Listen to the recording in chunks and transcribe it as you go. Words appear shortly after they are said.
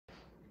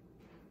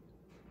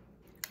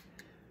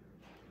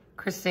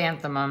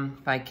Chrysanthemum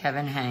by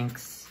Kevin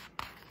Henkes.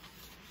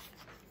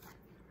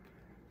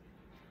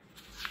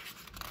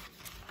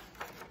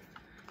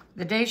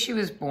 The day she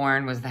was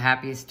born was the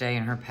happiest day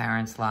in her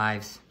parents'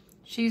 lives.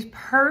 "She's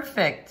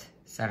perfect,"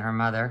 said her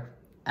mother.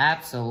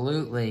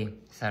 "Absolutely,"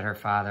 said her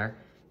father.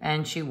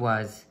 And she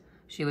was.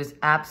 She was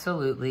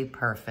absolutely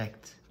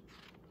perfect.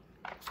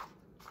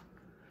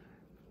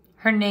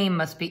 "Her name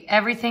must be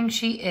everything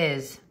she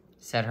is,"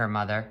 said her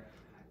mother.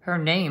 "Her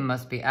name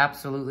must be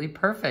absolutely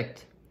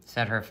perfect,"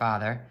 said her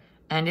father.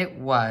 And it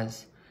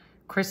was.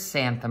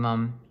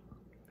 Chrysanthemum.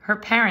 Her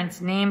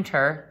parents named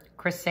her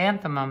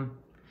Chrysanthemum.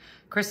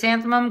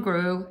 Chrysanthemum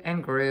grew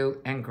and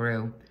grew and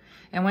grew.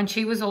 And when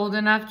she was old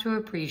enough to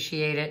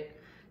appreciate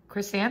it,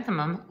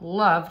 Chrysanthemum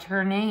loved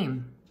her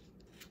name.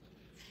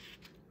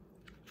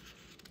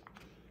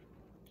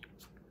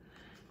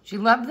 She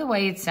loved the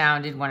way it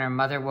sounded when her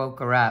mother woke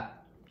her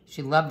up.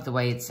 She loved the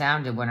way it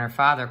sounded when her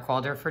father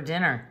called her for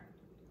dinner.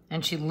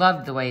 And she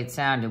loved the way it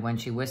sounded when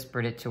she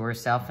whispered it to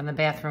herself in the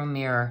bathroom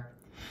mirror.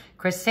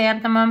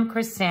 Chrysanthemum,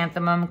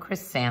 chrysanthemum,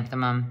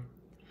 chrysanthemum.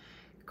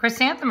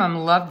 Chrysanthemum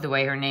loved the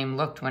way her name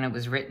looked when it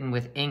was written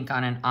with ink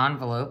on an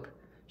envelope.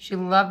 She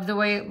loved the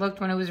way it looked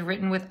when it was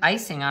written with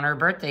icing on her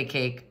birthday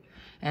cake.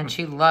 And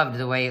she loved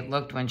the way it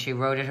looked when she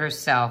wrote it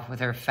herself with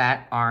her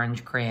fat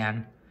orange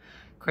crayon.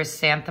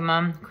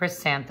 Chrysanthemum,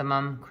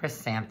 chrysanthemum,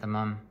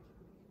 chrysanthemum.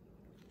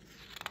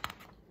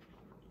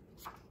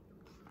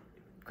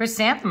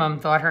 Chrysanthemum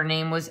thought her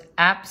name was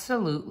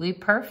absolutely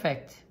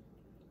perfect.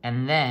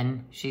 And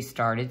then she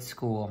started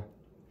school.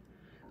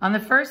 On the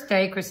first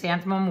day,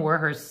 Chrysanthemum wore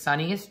her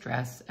sunniest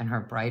dress and her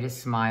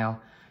brightest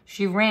smile.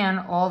 She ran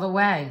all the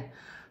way.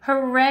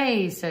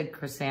 "Hooray," said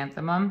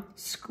Chrysanthemum.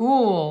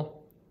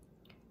 "School."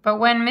 But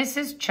when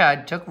Mrs.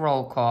 Chudd took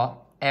roll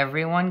call,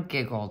 everyone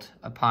giggled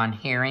upon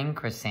hearing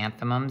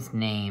Chrysanthemum's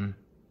name.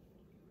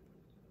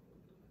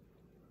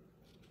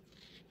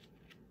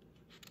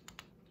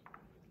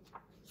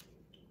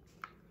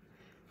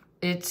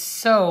 "It's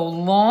so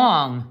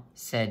long,"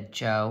 said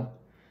Joe.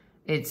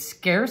 "It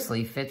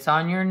scarcely fits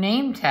on your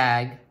name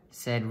tag,"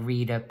 said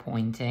Rita,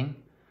 pointing.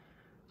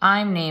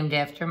 "I'm named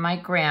after my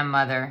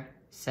grandmother,"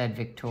 said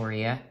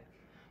Victoria.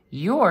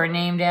 "You're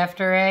named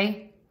after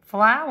a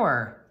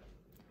flower."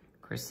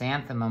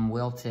 Chrysanthemum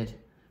wilted.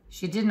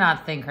 She did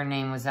not think her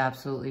name was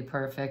absolutely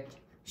perfect.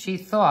 She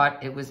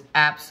thought it was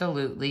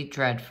absolutely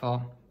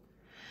dreadful.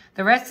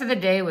 The rest of the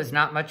day was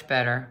not much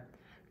better.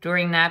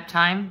 During nap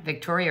time,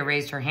 Victoria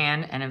raised her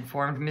hand and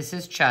informed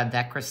Mrs. Chudd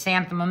that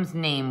Chrysanthemum's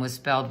name was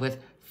spelled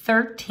with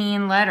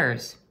 13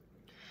 letters.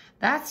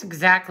 "That's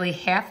exactly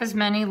half as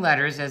many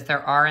letters as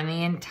there are in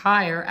the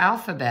entire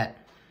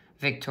alphabet,"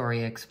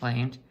 Victoria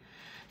explained.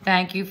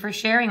 "Thank you for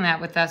sharing that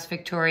with us,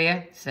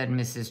 Victoria," said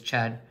Mrs.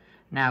 Chudd.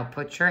 "Now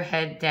put your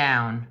head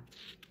down."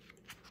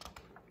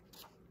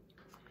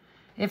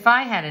 "If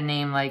I had a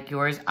name like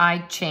yours,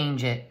 I'd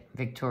change it,"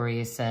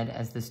 Victoria said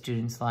as the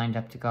students lined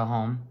up to go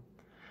home.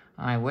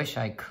 "I wish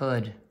I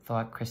could,"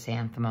 thought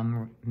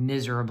Chrysanthemum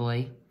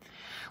miserably.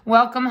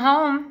 "Welcome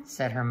home,"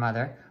 said her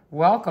mother.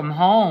 "Welcome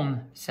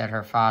home," said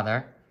her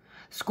father.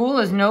 "School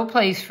is no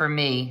place for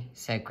me,"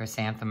 said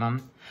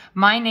Chrysanthemum.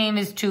 "My name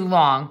is too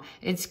long.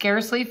 It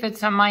scarcely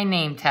fits on my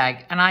name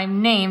tag, and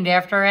I'm named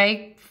after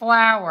a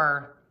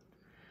flower."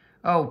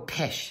 "Oh,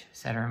 pish,"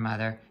 said her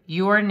mother.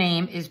 "Your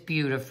name is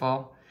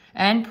beautiful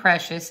and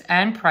precious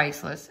and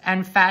priceless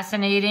and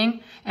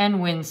fascinating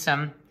and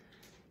winsome,"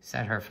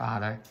 said her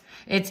father.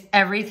 "It's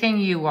everything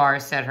you are,"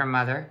 said her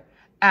mother.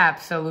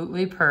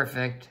 "Absolutely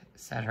perfect,"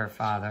 said her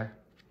father.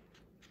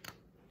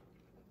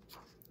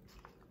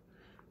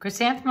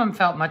 Chrysanthemum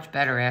felt much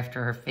better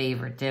after her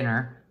favorite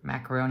dinner,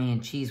 macaroni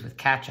and cheese with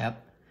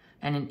ketchup,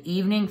 and an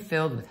evening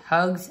filled with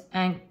hugs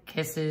and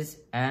kisses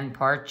and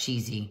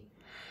parcheesi.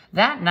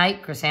 That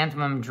night,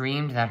 Chrysanthemum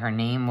dreamed that her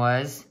name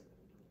was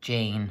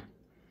Jane.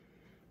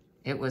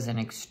 It was an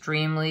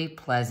extremely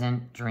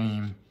pleasant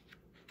dream.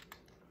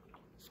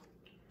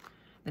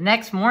 The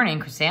next morning,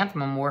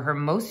 Chrysanthemum wore her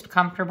most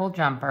comfortable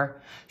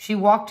jumper. She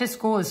walked to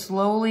school as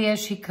slowly as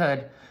she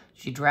could.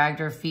 She dragged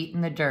her feet in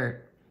the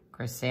dirt.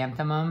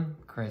 "Chrysanthemum,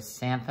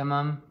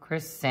 chrysanthemum,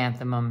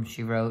 chrysanthemum,"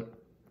 she wrote.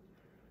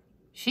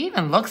 "She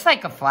even looks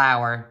like a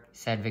flower,"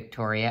 said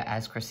Victoria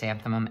as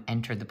Chrysanthemum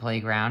entered the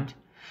playground.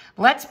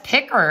 "Let's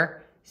pick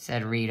her,"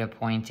 said Rita,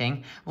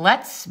 pointing.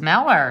 "Let's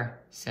smell her,"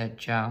 said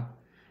Joe.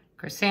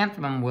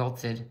 Chrysanthemum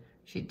wilted.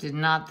 She did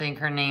not think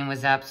her name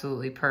was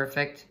absolutely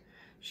perfect.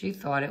 She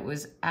thought it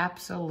was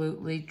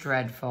absolutely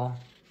dreadful.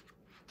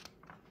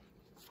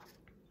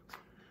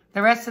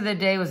 The rest of the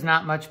day was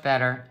not much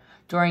better.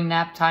 During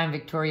nap time,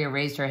 Victoria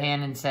raised her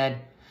hand and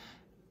said,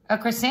 "A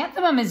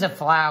chrysanthemum is a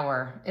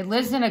flower. It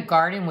lives in a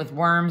garden with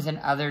worms and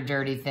other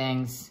dirty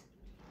things."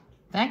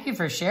 "Thank you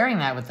for sharing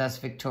that with us,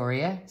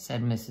 Victoria,"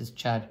 said Mrs.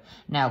 Chudd.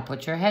 "Now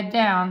put your head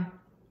down."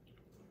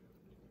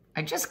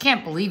 "I just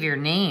can't believe your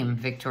name,"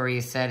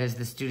 Victoria said as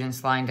the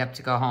students lined up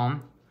to go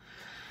home.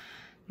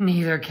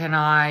 "Neither can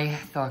I,"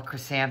 thought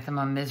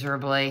Chrysanthemum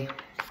miserably.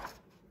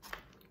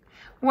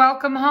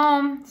 "Welcome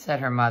home,"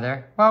 said her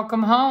mother.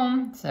 "Welcome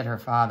home," said her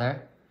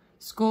father.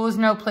 School is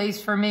no place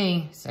for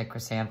me, said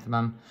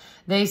Chrysanthemum.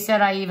 They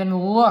said I even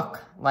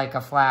look like a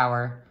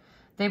flower.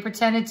 They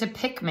pretended to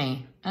pick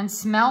me and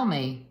smell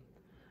me.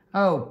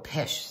 Oh,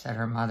 pish, said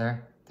her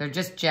mother. They're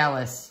just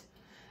jealous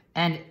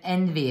and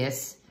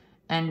envious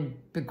and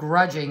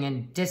begrudging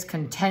and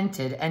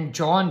discontented and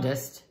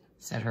jaundiced,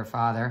 said her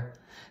father.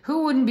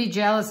 Who wouldn't be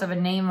jealous of a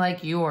name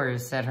like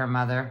yours, said her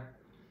mother.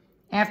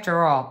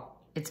 After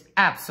all, it's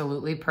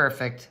absolutely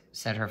perfect,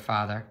 said her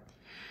father.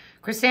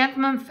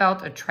 Chrysanthemum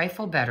felt a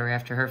trifle better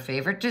after her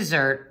favorite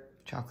dessert,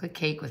 chocolate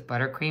cake with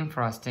buttercream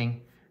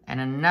frosting, and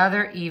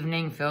another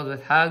evening filled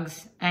with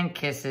hugs and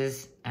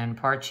kisses and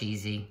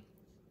parcheesi.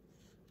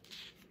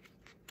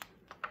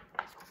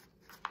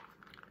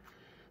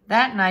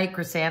 That night,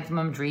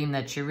 Chrysanthemum dreamed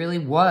that she really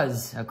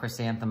was a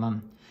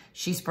chrysanthemum.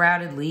 She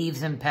sprouted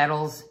leaves and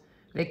petals.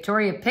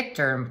 Victoria picked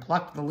her and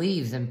plucked the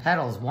leaves and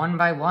petals one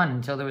by one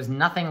until there was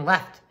nothing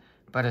left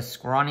but a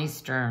scrawny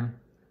stem.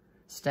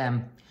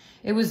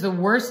 It was the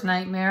worst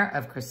nightmare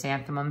of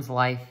Chrysanthemum's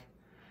life.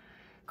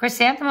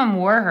 Chrysanthemum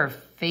wore her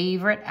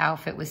favorite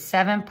outfit with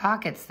 7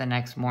 pockets the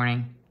next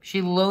morning.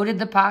 She loaded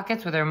the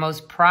pockets with her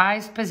most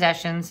prized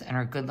possessions and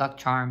her good luck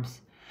charms.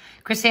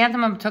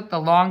 Chrysanthemum took the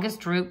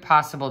longest route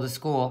possible to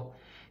school.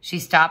 She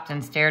stopped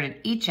and stared at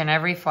each and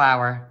every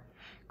flower.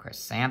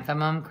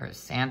 Chrysanthemum,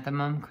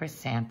 chrysanthemum,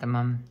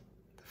 chrysanthemum,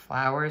 the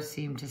flowers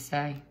seemed to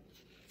say.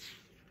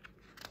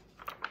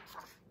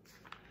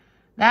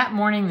 That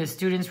morning, the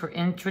students were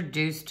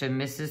introduced to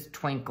Mrs.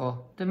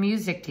 Twinkle, the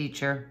music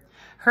teacher.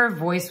 Her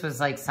voice was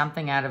like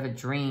something out of a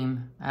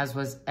dream, as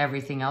was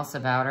everything else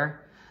about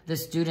her. The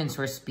students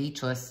were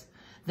speechless.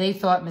 They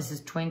thought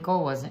Mrs.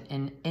 Twinkle was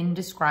an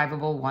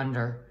indescribable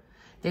wonder.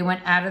 They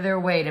went out of their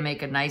way to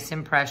make a nice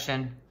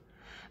impression.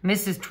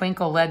 Mrs.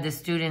 Twinkle led the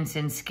students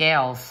in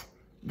scales.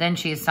 Then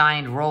she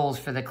assigned roles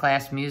for the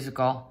class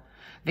musical.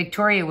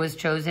 Victoria was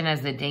chosen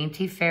as the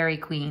dainty fairy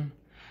queen.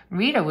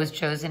 Rita was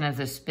chosen as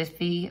the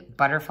spiffy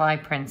butterfly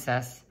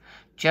princess.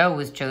 Joe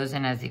was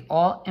chosen as the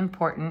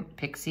all-important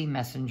pixie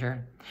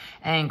messenger.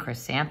 And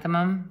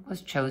Chrysanthemum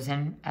was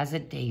chosen as a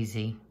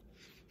daisy.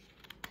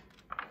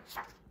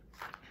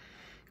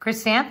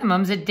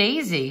 Chrysanthemum's a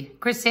daisy.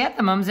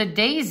 Chrysanthemum's a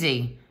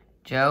daisy.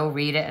 Joe,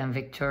 Rita, and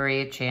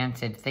Victoria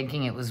chanted,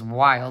 thinking it was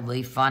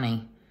wildly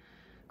funny.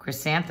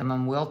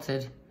 Chrysanthemum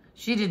wilted.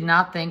 She did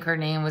not think her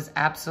name was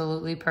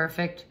absolutely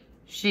perfect.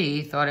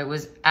 She thought it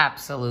was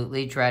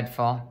absolutely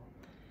dreadful.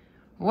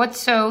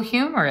 What's so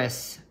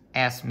humorous?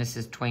 Asked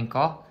Mrs.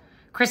 Twinkle.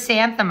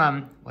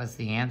 Chrysanthemum, was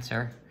the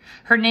answer.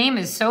 Her name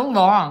is so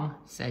long,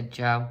 said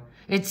Joe.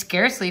 It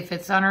scarcely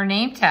fits on her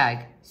name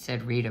tag,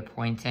 said Rita,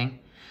 pointing.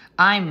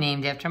 I'm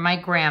named after my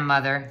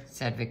grandmother,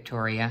 said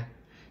Victoria.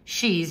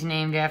 She's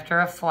named after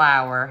a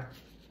flower.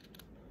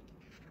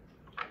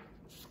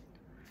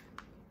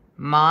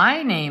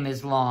 My name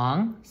is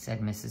long, said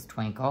Mrs.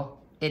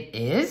 Twinkle. It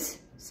is?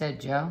 Said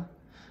Joe.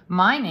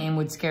 My name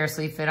would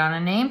scarcely fit on a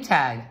name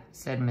tag,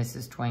 said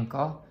Mrs.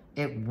 Twinkle.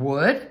 It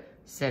would,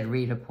 said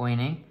Rita,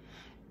 pointing.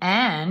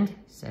 And,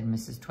 said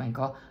Mrs.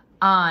 Twinkle,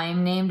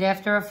 I'm named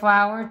after a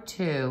flower,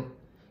 too.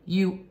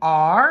 You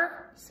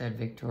are? Said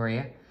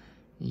Victoria.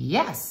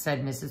 Yes,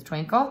 said Mrs.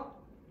 Twinkle.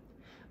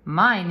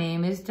 My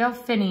name is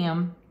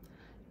Delphinium.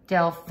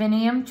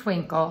 Delphinium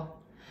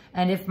Twinkle.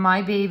 And if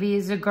my baby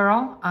is a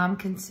girl, I'm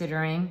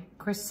considering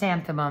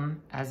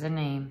Chrysanthemum as a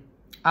name.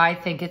 I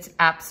think it's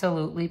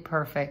absolutely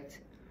perfect.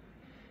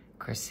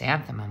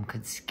 Chrysanthemum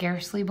could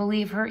scarcely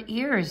believe her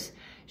ears.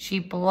 She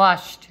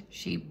blushed,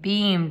 she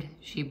beamed,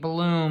 she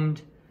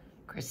bloomed.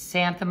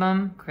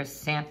 Chrysanthemum,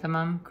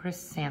 chrysanthemum,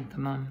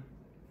 chrysanthemum.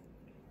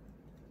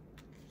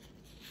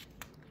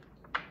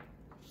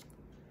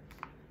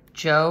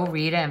 Joe,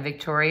 Rita, and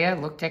Victoria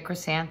looked at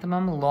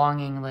Chrysanthemum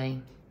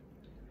longingly.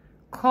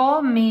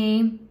 Call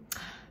me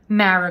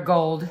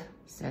Marigold,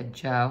 said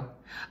Joe.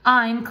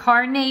 I'm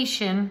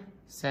Carnation,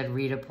 said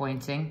Rita,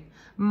 pointing.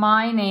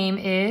 My name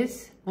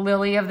is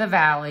Lily of the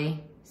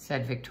Valley,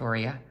 said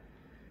Victoria.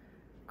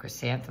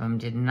 Chrysanthemum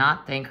did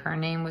not think her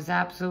name was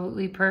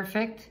absolutely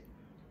perfect.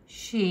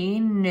 She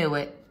knew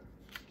it.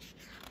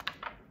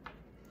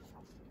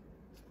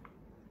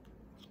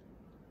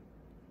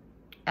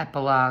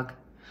 Epilogue.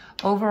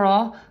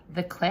 Overall,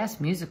 the class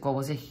musical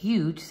was a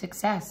huge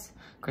success.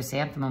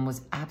 Chrysanthemum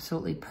was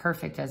absolutely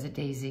perfect as a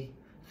daisy.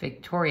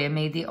 Victoria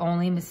made the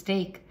only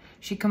mistake.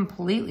 She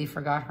completely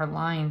forgot her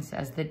lines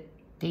as the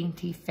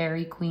dainty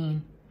fairy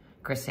queen.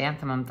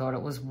 Chrysanthemum thought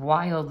it was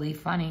wildly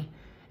funny,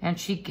 and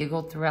she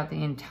giggled throughout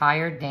the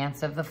entire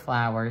dance of the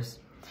flowers.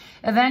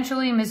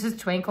 Eventually, Mrs.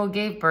 Twinkle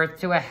gave birth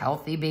to a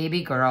healthy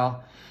baby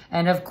girl,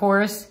 and of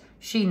course,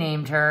 she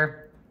named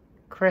her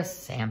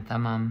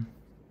Chrysanthemum.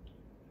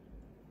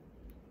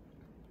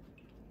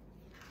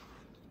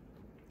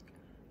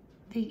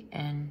 The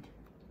end.